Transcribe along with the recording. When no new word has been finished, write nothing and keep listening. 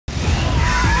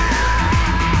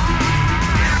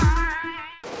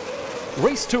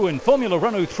Race 2 in Formula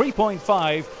Renault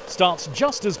 3.5 starts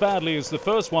just as badly as the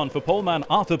first one for poleman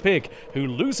Arthur Pick, who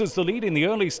loses the lead in the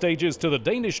early stages to the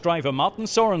Danish driver Martin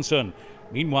Sorensen.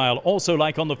 Meanwhile, also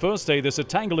like on the first day, there's a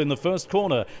tangle in the first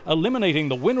corner, eliminating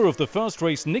the winner of the first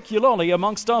race, Nick Yololi,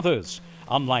 amongst others.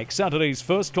 Unlike Saturday's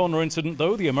first corner incident,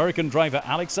 though, the American driver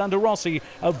Alexander Rossi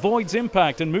avoids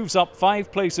impact and moves up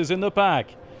 5 places in the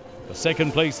pack. For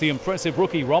second place, the impressive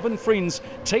rookie Robin Friens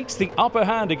takes the upper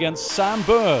hand against Sam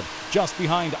Bird. Just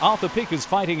behind, Arthur Pick is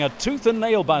fighting a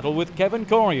tooth-and-nail battle with Kevin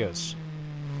Corius.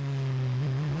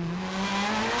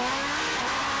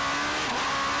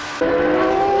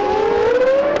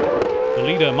 The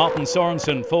leader, Martin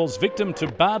Sorensen, falls victim to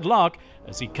bad luck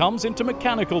as he comes into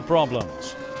mechanical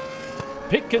problems.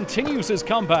 Pick continues his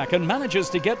comeback and manages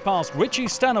to get past Richie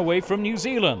Stanaway from New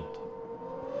Zealand.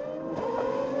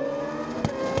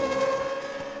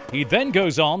 He then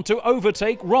goes on to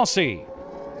overtake Rossi.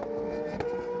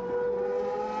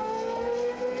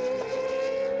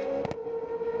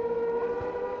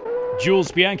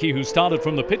 Jules Bianchi, who started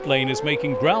from the pit lane, is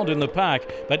making ground in the pack,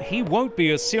 but he won't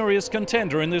be a serious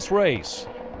contender in this race.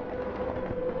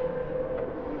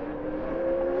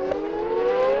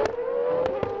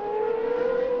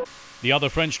 The other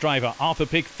French driver, Arthur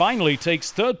Pick, finally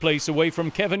takes third place away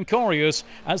from Kevin Corius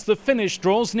as the finish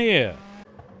draws near.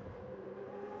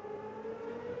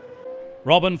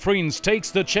 Robin Friens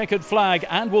takes the checkered flag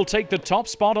and will take the top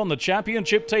spot on the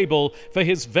championship table for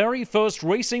his very first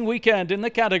racing weekend in the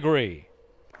category.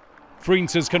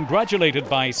 Friens is congratulated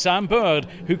by Sam Bird,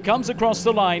 who comes across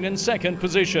the line in second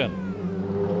position.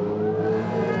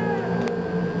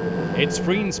 It's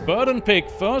Friens, Bird and Pick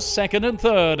first, second and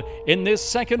third in this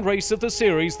second race of the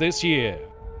series this year.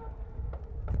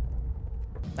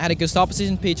 I had a good start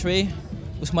position, P3. It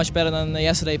was much better than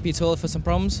yesterday, P12 for some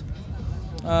problems.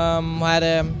 I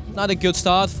had not a good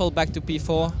start, fell back to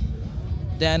P4.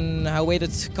 Then I waited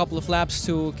a couple of laps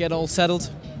to get all settled.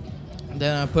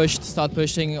 Then I started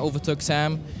pushing, overtook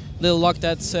Sam. Little luck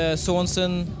that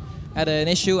Sorensen had an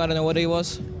issue, I don't know what it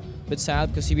was. A bit sad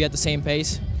because we had the same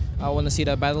pace. I want to see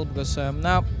that battle because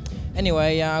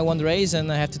anyway, I won the race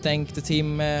and I have to thank the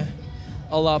team a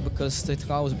lot because the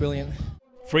car was brilliant.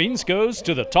 Friens goes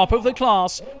to the top of the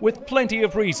class with plenty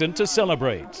of reason to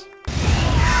celebrate.